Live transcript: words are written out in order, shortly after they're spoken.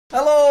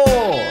Hello!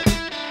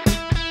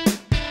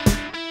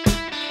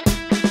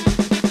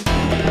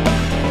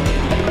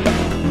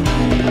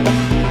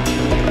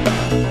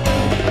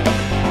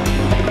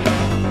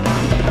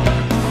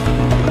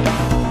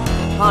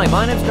 Hi,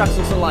 my name's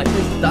JackSucksAtLife.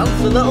 This dance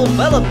a little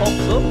fella pops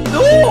up.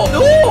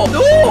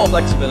 No!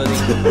 Flexibility.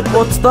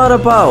 What's that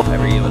about?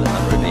 Every even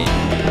ever be.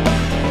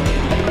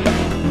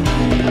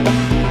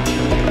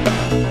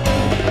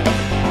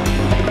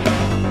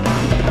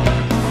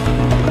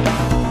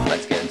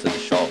 Let's get into the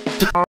shop.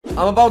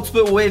 I'm about to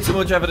put way too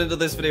much effort into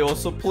this video,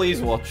 so please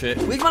watch it.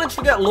 We've managed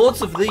to get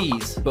loads of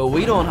these, but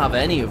we don't have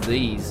any of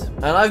these.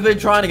 And I've been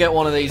trying to get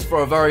one of these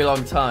for a very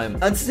long time.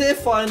 And today,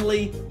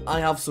 finally, I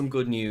have some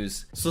good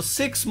news. So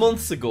 6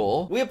 months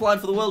ago, we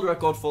applied for the world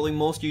record for the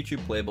most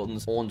YouTube play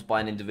buttons owned by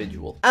an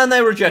individual. And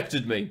they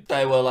rejected me.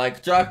 They were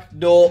like, Jack,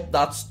 no,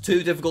 that's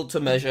too difficult to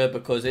measure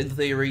because in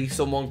theory,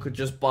 someone could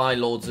just buy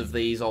loads of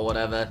these or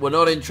whatever. We're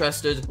not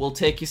interested. We'll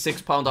take your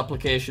 £6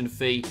 application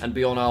fee and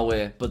be on our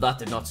way. But that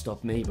did not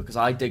stop me because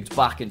I digged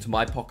back into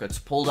my pockets,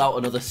 pulled out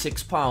another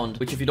 £6,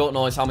 which if you don't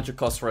know is how much it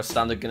costs for a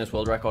standard Guinness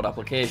World Record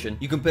application.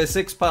 You can pay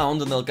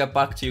 £6 and they'll get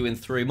back to you in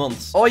 3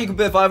 months. Or you can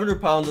pay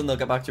 £500 and they'll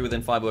get back to you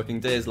within 5 working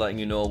days, letting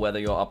you know whether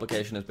your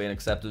application has been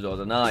accepted or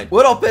denied.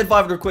 We're not paid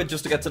 500 quid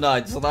just to get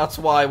denied, so that's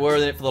why we're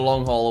in it for the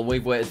long haul and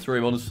we've waited 3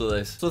 months for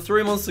this. So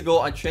 3 months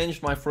ago, I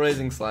changed my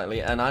phrasing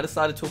slightly and I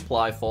decided to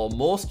apply for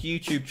most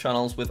YouTube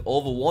channels with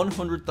over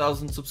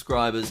 100,000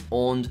 subscribers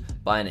owned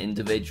by an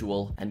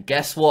individual. And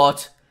guess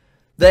what?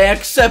 They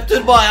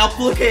accepted my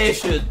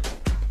application!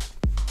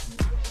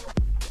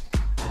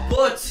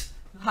 But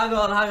hang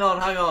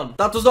on.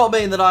 That does not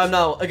mean that I am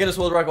now a Guinness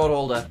World Record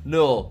holder.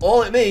 No.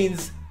 All it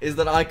means is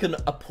that I can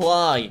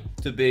apply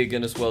to be a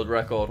Guinness World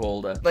Record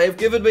holder. They've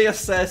given me a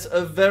set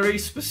of very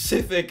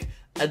specific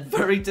and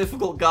very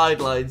difficult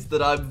guidelines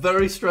that I'm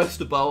very stressed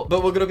about,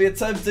 but we're going to be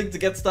attempting to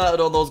get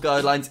started on those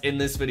guidelines in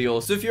this video.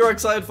 So if you're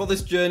excited for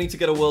this journey to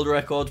get a world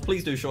record,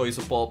 please do show your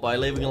support by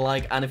leaving a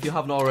like, and if you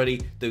haven't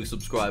already, do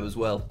subscribe as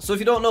well. So if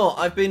you don't know,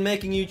 I've been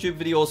making YouTube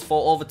videos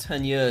for over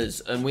 10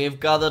 years, and we have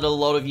gathered a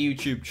lot of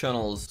YouTube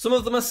channels. Some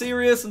of them are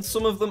serious, and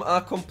some of them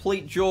are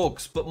complete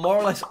jokes, but more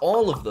or less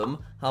all of them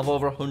have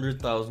over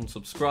 100,000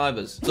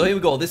 subscribers. So here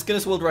we go. This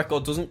Guinness World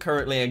Record doesn't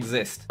currently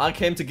exist. I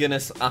came to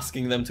Guinness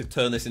asking them to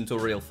turn this into a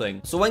real thing.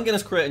 So when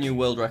Guinness create a new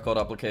world record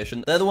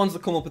application, they're the ones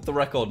that come up with the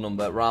record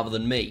number rather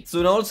than me. So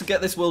in order to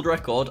get this world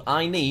record,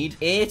 I need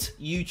 8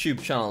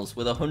 YouTube channels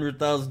with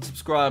 100,000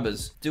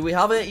 subscribers. Do we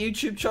have 8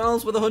 YouTube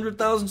channels with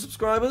 100,000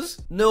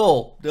 subscribers?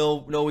 No,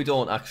 we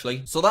don't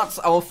actually. So that's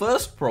our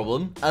first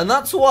problem. And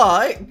that's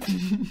why,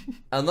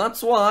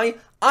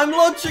 I'm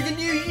launching a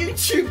new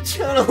YouTube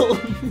channel.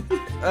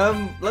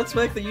 Let's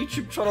make the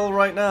YouTube channel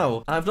right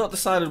now. I've not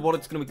decided what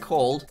it's going to be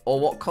called or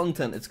what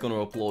content it's going to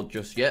upload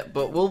just yet,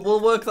 but we'll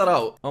work that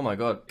out. Oh my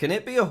god. Can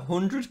it be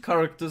 100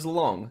 characters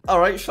long? All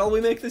right, shall we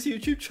make this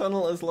YouTube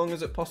channel as long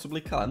as it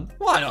possibly can?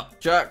 Why not?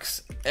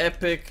 Jack's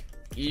Epic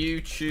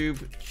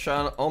YouTube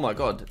channel. Oh my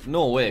god,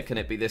 no way can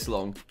it be this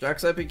long.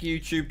 Jack's Epic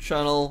YouTube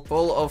channel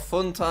full of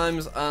fun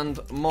times and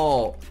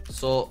more.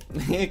 So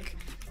make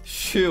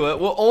sure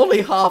we're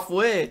only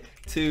halfway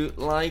to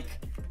like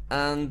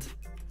and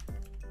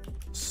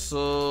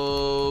subscribe.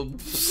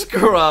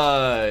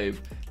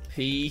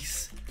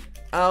 Peace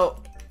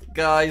out,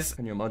 guys.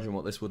 Can you imagine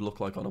what this would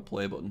look like on a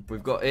play button?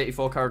 We've got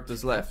 84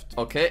 characters left.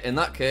 Okay, in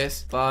that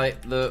case, by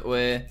the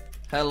way,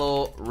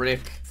 hello,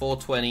 Rick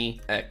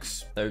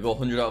 420X. There we go,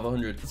 100 out of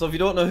 100. So if you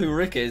don't know who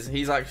Rick is,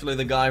 he's actually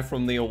the guy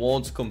from the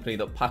awards company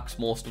that packs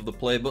most of the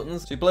play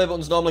buttons. So play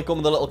buttons normally come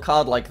with a little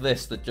card like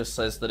this that just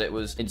says that it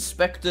was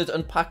inspected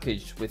and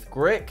packaged with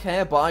great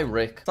care by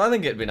Rick. So I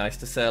think it'd be nice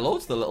to say hello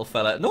to the little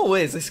fella. No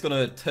way is this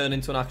gonna turn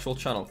into an actual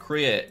channel.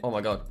 Create. Oh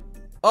my god.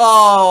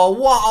 Oh,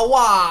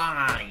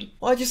 why?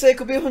 Why'd you say it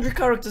could be 100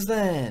 characters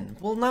then?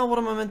 Well, now what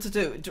am I meant to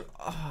do?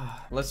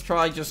 Let's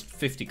try just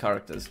 50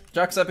 characters.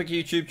 Jack's Epic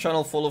YouTube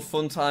channel full of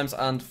fun times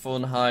and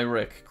fun. Hi,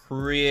 Rick.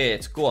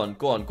 Create. Go on.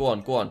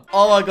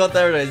 Oh my god,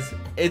 there it is.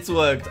 It's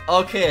worked.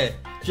 Okay.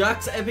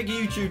 Jack's Epic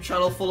YouTube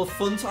channel full of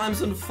fun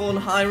times and fun.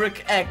 Hi,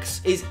 Rick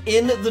X is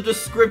in the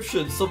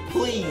description. So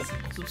please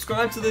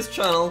subscribe to this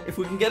channel. If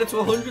we can get it to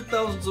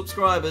 100,000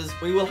 subscribers,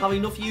 we will have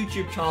enough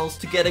YouTube channels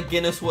to get a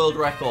Guinness World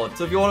Record.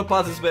 So if you want to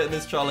participate in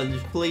this challenge,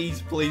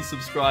 please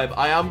subscribe.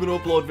 I am going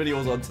to upload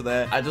videos onto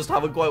there. I just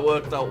haven't quite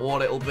worked out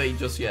what it'll be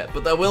just yet,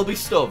 but there will be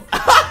stuff.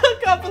 I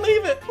can't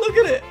believe it. Look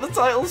at it. The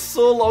title's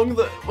so long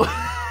that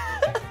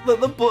that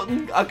the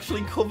button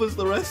actually covers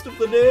the rest of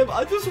the name.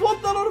 I just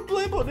want that on a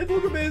play button. It'd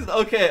look amazing.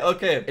 Okay.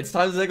 It's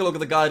time to take a look at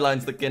the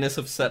guidelines that Guinness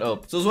have set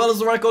up. So as well as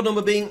the record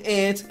number being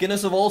 8,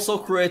 Guinness have also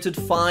created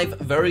 5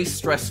 very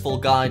stressful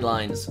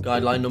guidelines.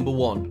 Guideline number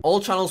 1. All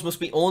channels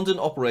must be owned and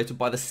operated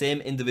by the same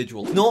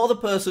individual. No other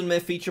person may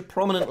feature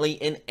prominently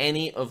in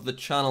any of the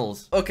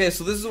channels. Okay,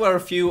 so this is where a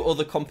few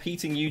other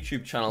competing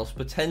YouTube channels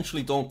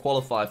potentially don't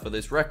qualify for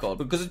this record,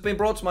 because it's been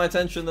brought to my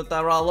attention that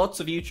there are lots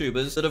of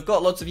YouTubers that have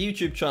got lots of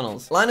YouTube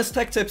channels. Linus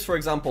Tech Tips, for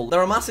example,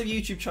 they're a massive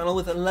YouTube channel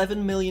with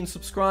 11 million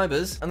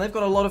subscribers, and they've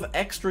got a lot of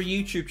extra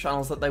YouTube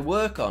channels that they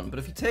work on. But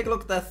if you take a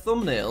look at their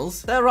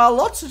thumbnails, there are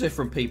lots of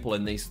different people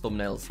in these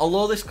thumbnails.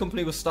 Although this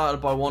company was started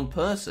by one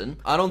person,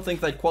 I don't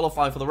think they'd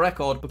qualify for the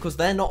record because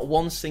they're not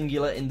one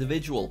singular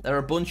individual. They're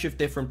a bunch of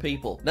different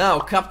people. Now,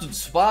 Captain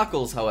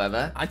Sparkles,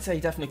 however, I'd say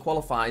he definitely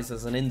qualifies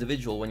as an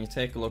individual when you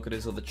take a look at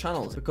his other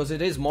channels, because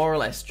it is more or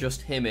less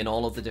just him in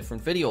all of the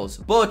different videos.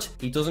 But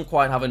he doesn't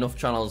quite have enough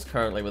channels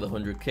currently with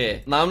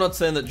 100k. Now, I'm not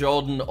saying that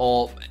Jordan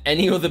or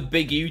any other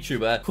big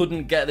YouTuber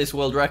couldn't get this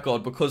world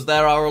record, because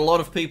there are a lot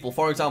of people.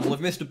 For example, if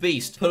Mr.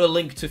 Beast put a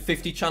link to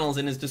 50 channels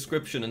in his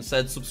description and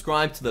said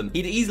subscribe to them,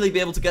 he'd easily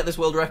be able to get this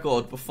world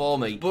record before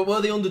me. But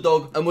we're the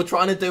underdog, and we're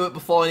trying to do it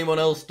before anyone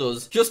else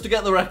does, just to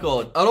get the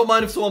record. I don't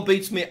mind if someone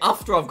beats me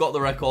after I've got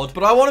the record,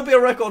 but I want to be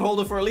a record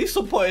holder for at least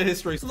some point in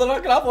history, so that I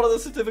can have one of the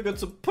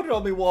certificates and put it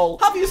on my wall.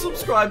 Have you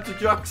subscribed to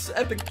Jack's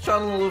epic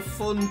channel of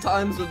fun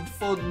times and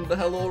fun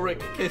Hello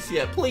Rick Kiss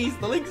yet? Please,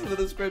 the link's in the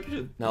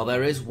description. Now,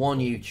 there is one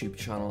YouTube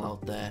channel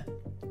out there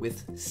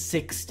with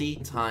 60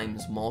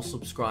 times more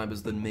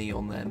subscribers than me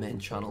on their main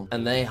channel,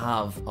 and they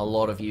have a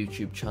lot of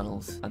YouTube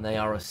channels, and they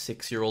are a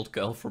 6-year-old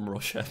girl from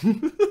Russia.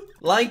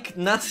 Like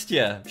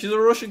Nastya. She's a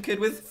Russian kid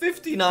with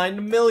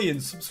 59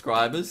 million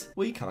subscribers.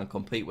 We can't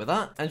compete with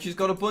that. And she's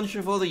got a bunch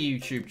of other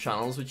YouTube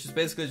channels, which is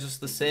basically just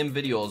the same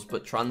videos,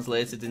 but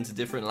translated into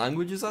different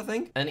languages, I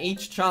think. And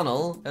each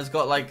channel has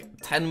got like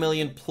 10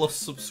 million plus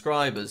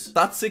subscribers.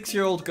 That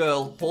 6-year-old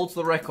girl holds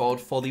the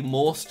record for the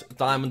most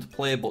diamond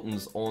play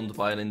buttons owned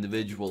by an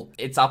individual.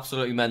 It's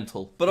absolutely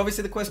mental. But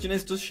obviously the question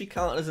is, does she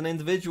count as an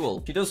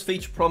individual? She does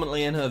feature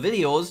prominently in her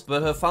videos,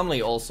 but her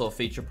family also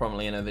feature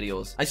prominently in her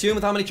videos. I assume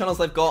with how many channels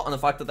they've got and the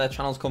fact that their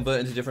channels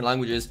convert into different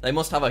languages, they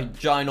must have a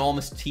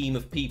ginormous team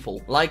of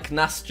people. Like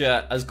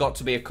Nastya has got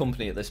to be a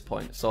company at this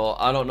point, so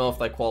I don't know if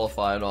they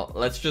qualify or not.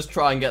 Let's just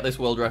try and get this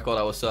world record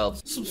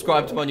ourselves.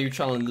 Subscribe to my new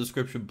channel in the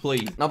description,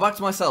 please. Now back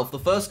to myself. The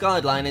first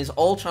guideline is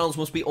all channels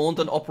must be owned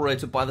and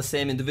operated by the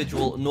same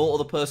individual. No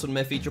other person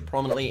may feature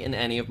prominently in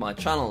any of my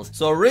channels.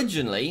 So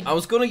originally, I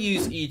was going to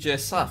use EJ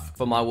Safk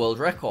for my world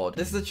record.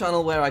 This is a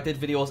channel where I did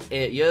videos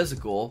 8 years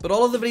ago, but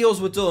all of the videos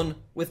were done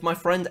with my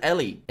friend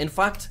Ellie. In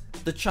fact,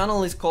 the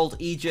channel is called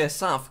EJ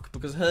Safk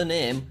because her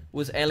name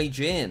was Ellie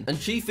Jane, and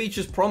she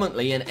features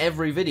prominently in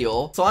every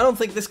video, so I don't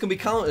think this can be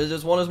counted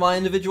as one of my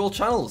individual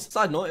channels.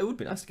 Side note, it would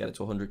be nice to get it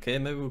to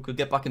 100k. Maybe we could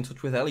get back in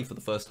touch with Ellie for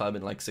the first time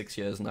in like 6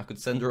 years, and I could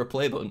send her a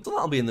play button. So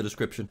that'll be in the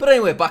description. But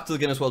anyway, back to the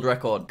Guinness World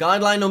Record.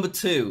 Guideline number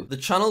 2. The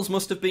channels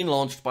must have been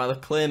launched by the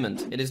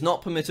claimant. It is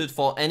not permitted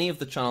for any of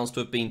the channels to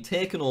have been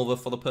taken over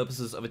for the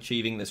purposes of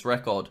achieving this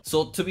record.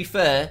 So to be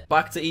fair,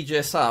 back to EJ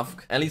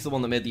Safk, Ellie's the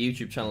one that made the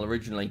YouTube channel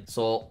originally,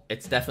 so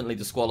it's definitely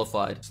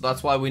disqualified. So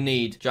that's why we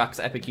need Jack's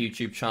epic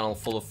YouTube channel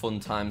full of fun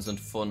times and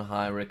fun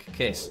high Rick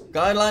Kiss.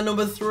 Guideline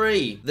number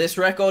 3. This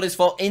record is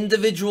for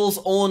individuals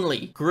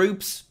only.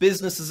 Groups,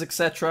 businesses,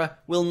 etc.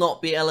 will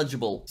not be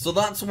eligible. So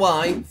that's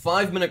why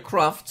 5 Minute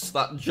Crafts,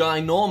 that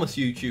ginormous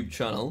YouTube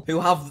channel, who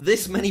have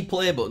this many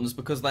play buttons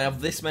because they have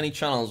this many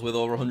channels with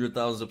over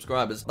 100,000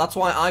 subscribers, that's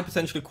why I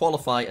potentially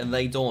qualify and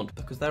they don't,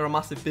 because they're a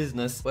massive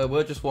business where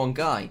we're just one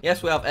guy.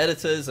 Yes, we have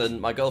editors and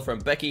my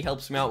girlfriend Becky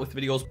helps me out with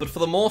videos, but for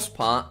the most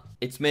part,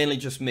 it's mainly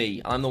just me.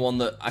 I'm the one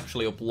that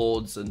actually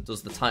uploads and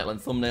does the title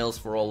and thumbnails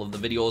for all of the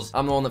videos.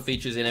 I'm the one that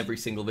features in every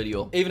single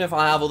video. Even if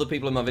I have other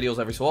people in my videos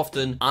every so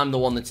often, I'm the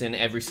one that's in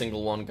every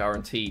single one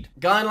guaranteed.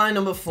 Guideline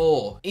number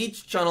 4.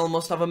 Each channel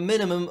must have a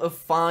minimum of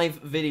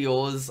 5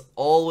 videos,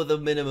 all with a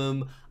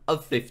minimum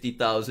of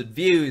 50,000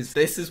 views.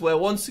 This is where,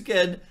 once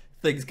again,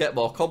 things get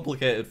more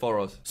complicated for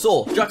us.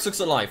 So, Jack Sucks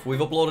at Life. We've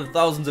uploaded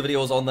thousands of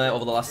videos on there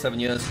over the last 7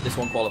 years. This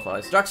one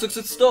qualifies. Jack Sucks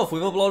at Stuff.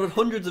 We've uploaded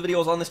hundreds of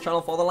videos on this channel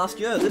for the last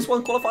year. This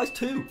one qualifies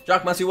too.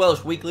 Jack Matthew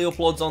Welsh. Weekly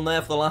uploads on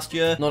there for the last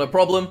year. Not a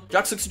problem.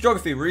 Jack Sucks at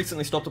Geography. We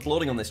recently stopped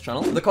uploading on this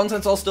channel. The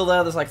content's all still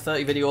there. There's like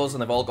 30 videos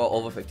and they've all got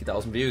over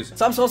 50,000 views.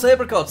 Sam Sauce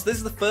Apricots. This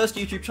is the first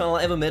YouTube channel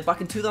I ever made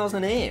back in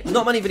 2008.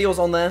 Not many videos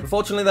on there.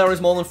 Unfortunately, there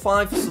is more than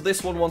 5, so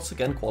this one once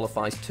again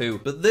qualifies too.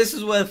 But this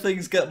is where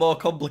things get more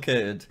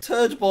complicated.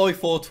 Turd Boy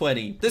 420.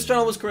 This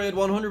channel was created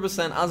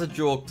 100% as a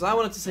joke because I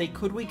wanted to say,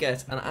 could we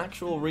get an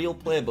actual real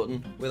play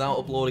button without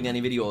uploading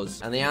any videos?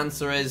 And the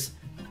answer is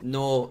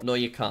no,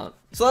 you can't.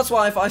 So that's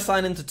why if I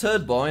sign into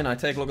Turd Boy and I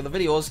take a look at the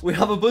videos, we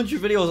have a bunch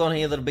of videos on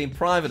here that have been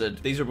privated.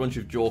 These are a bunch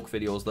of joke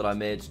videos that I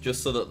made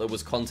just so that there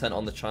was content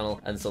on the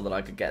channel and so that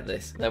I could get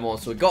this. Then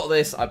once we got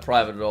this, I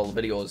privated all the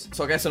videos.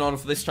 So I guess in order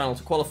for this channel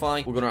to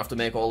qualify, we're going to have to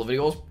make all the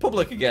videos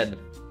public again.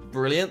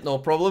 Brilliant, no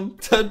problem.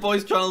 Turd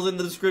Boy's channel's in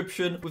the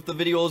description with the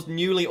videos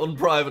newly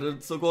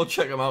unprivated, so go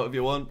check them out if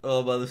you want.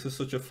 Oh man, this is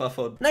such a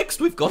faffon.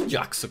 Next, we've got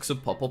Jack Sucks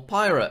at Pop-Up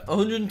Pirate,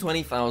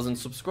 120,000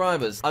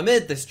 subscribers. I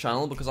made this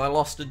channel because I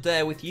lost a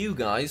dare with you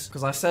guys,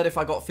 because I said if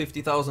I got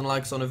 50,000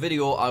 likes on a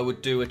video, I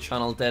would do a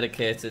channel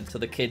dedicated to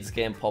the kids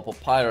game Pop-Up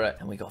Pirate,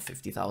 and we got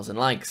 50,000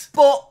 likes.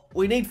 But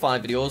we need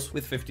 5 videos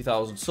with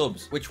 50,000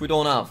 subs, which we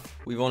don't have.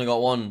 We've only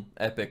got one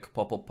epic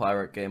pop-up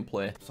pirate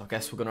gameplay. So I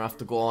guess we're gonna have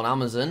to go on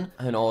Amazon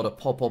and order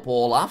pop-up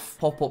Olaf,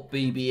 pop-up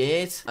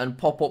BB-8, and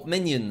pop-up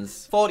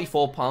Minions.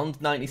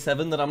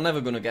 £44.97 that I'm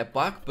never gonna get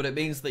back, but it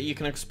means that you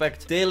can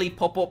expect daily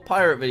pop-up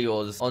pirate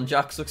videos on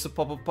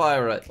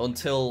JackSucksAtPop-Up-Pirate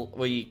until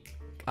we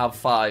have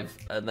 5,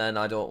 and then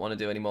I don't want to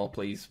do any more,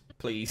 please.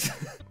 Please.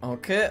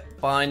 Okay,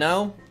 bye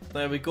now.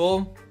 There we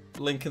go.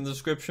 Link in the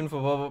description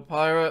for Pop-Up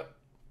Pirate.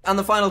 And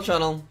the final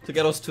channel to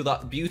get us to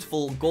that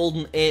beautiful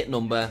golden 8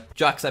 number,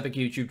 Jack's epic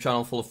YouTube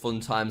channel full of fun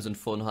times and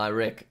fun high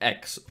Rick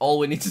X. All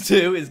we need to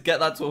do is get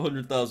that to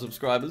 100,000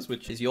 subscribers,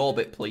 which is your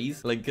bit,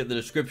 please. Link in the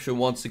description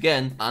once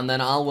again, and then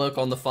I'll work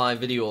on the 5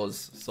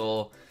 videos.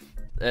 So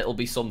it'll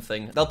be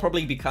something. They'll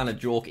probably be kind of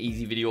joke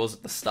easy videos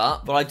at the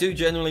start, but I do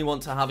genuinely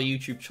want to have a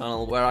YouTube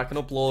channel where I can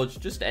upload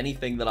just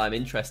anything that I'm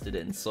interested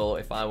in. So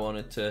if I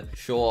wanted to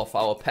show off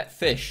our pet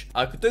fish,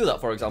 I could do that,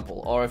 for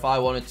example. Or if I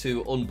wanted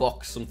to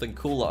unbox something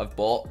cool that I've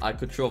bought, I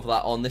could shove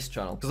that on this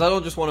channel. Because I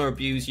don't just want to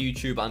abuse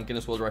YouTube and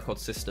Guinness World Record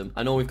system.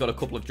 I know we've got a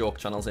couple of joke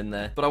channels in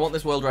there, but I want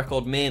this world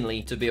record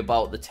mainly to be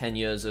about the 10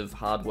 years of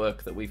hard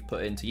work that we've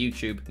put into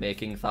YouTube,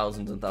 making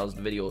thousands and thousands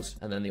of videos,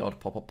 and then the odd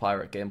pop-up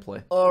pirate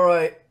gameplay.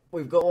 Alright.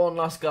 We've got one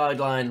last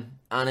guideline,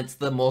 and it's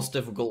the most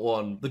difficult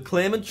one. The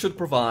claimant should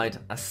provide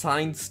a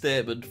signed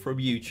statement from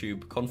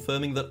YouTube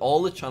confirming that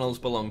all the channels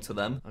belong to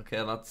them.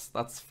 Okay,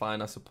 that's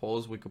fine, I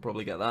suppose. We could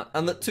probably get that.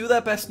 And that to their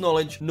best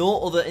knowledge,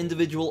 no other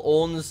individual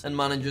owns and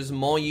manages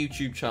more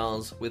YouTube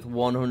channels with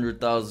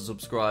 100,000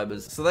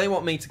 subscribers. So they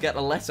want me to get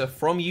a letter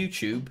from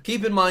YouTube.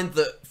 Keep in mind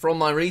that from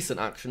my recent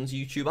actions,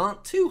 YouTube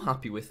aren't too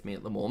happy with me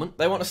at the moment.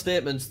 They want a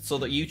statement so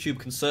that YouTube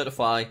can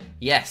certify,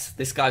 yes,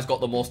 this guy's got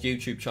the most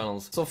YouTube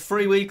channels. So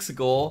 3 weeks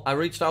ago, I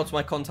reached out to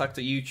my contact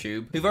at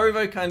YouTube, who very,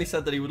 very kindly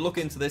said that he would look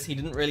into this. He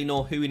didn't really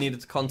know who he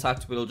needed to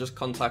contact, but he'll just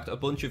contact a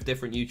bunch of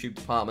different YouTube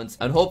departments,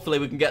 and hopefully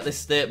we can get this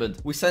statement.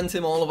 We sent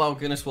him all of our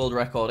Guinness World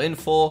Record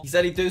info. He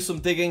said he'd do some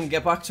digging and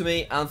get back to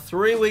me, and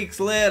 3 weeks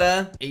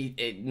later,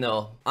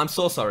 no. I'm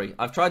so sorry.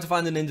 I've tried to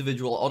find an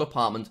individual or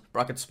department,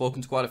 brackets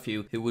spoken to quite a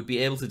few, who would be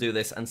able to do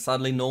this, and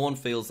sadly no one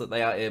feels that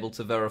they are able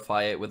to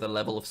verify it with a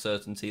level of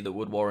certainty that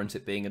would warrant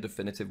it being a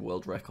definitive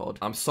world record.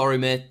 I'm sorry,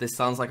 mate. This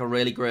sounds like a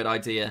really great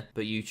idea,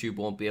 but YouTube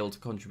won't be able to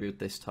contribute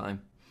this time.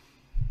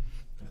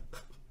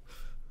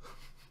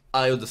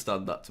 I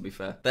understand that, to be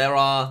fair. There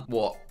are,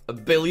 what,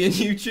 1 billion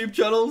YouTube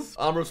channels?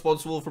 I'm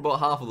responsible for about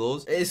half of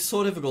those. It is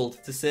so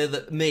difficult to say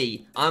that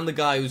I'm the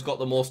guy who's got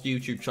the most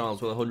YouTube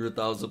channels with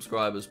 100,000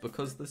 subscribers,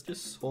 because there's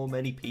just so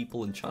many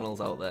people and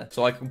channels out there.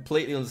 So I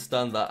completely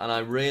understand that, and I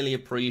really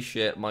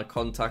appreciate my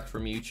contact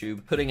from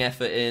YouTube putting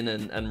effort in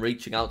and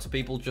reaching out to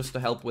people just to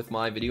help with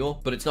my video,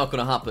 but it's not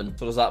going to happen.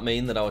 So does that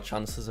mean that our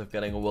chances of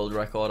getting a world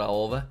record are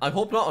over? I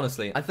hope not,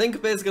 honestly. I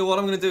think basically what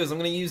I'm going to do is I'm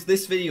going to use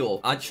this video.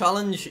 I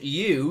challenge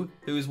you,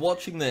 who is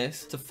watching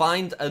this, to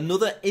find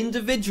another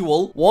individual,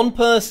 one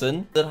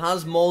person that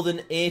has more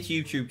than 8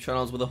 YouTube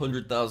channels with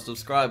 100,000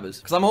 subscribers.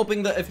 Because I'm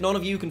hoping that if none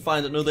of you can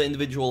find another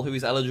individual who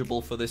is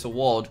eligible for this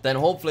award, then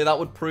hopefully that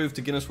would prove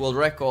to Guinness World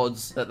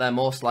Records that there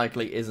most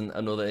likely isn't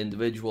another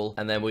individual,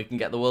 and then we can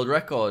get the world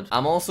record.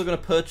 I'm also going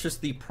to purchase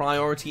the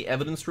priority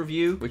evidence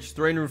review, which is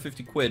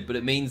 350 quid, but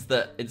it means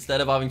that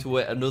instead of having to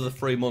wait another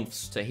 3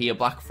 months to hear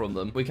back from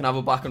them, we can have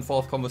a back and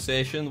forth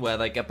conversation where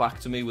they get back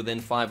to me within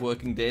 5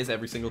 working days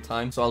every single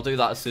time. So I'll do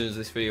that as soon as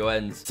this video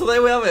ends. So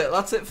there we have it.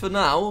 That's it for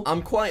now.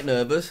 I'm quite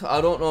nervous.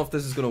 I don't know if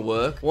this is going to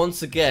work.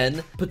 Once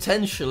again,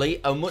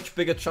 potentially a much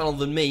bigger channel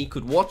than me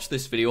could watch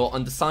this video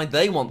and decide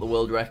they want the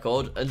world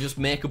record and just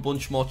make a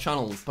bunch more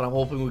channels. But I'm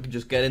hoping we can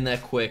just get in there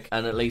quick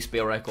and at least be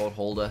a record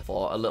holder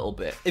for a little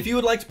bit. If you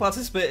would like to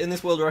participate in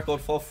this world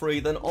record for free,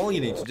 then all you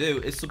need to do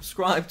is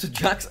subscribe to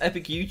Jack's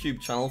epic YouTube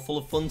channel full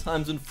of fun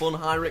times and fun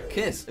high Rick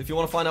Kiss. If you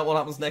want to find out what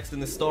happens next in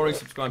this story,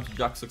 subscribe to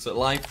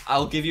JackSucksAtLife.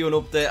 I'll give you an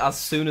update as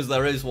soon as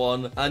there is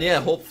one. And yeah,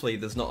 hopefully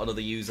there's not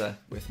another user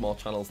with more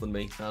channels than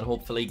me. And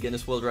hopefully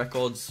Guinness World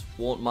Records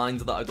won't mind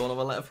that I don't have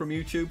a letter from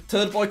YouTube.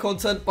 Turd Boy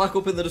content back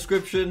up in the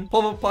description.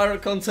 Pop-up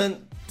pirate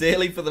content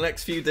daily for the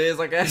next few days,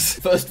 I guess.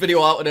 First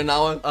video out in an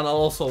hour. And I'll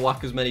also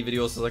whack as many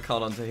videos as I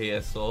can onto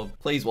here, so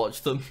please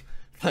watch them.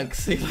 Thanks,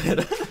 see you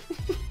later.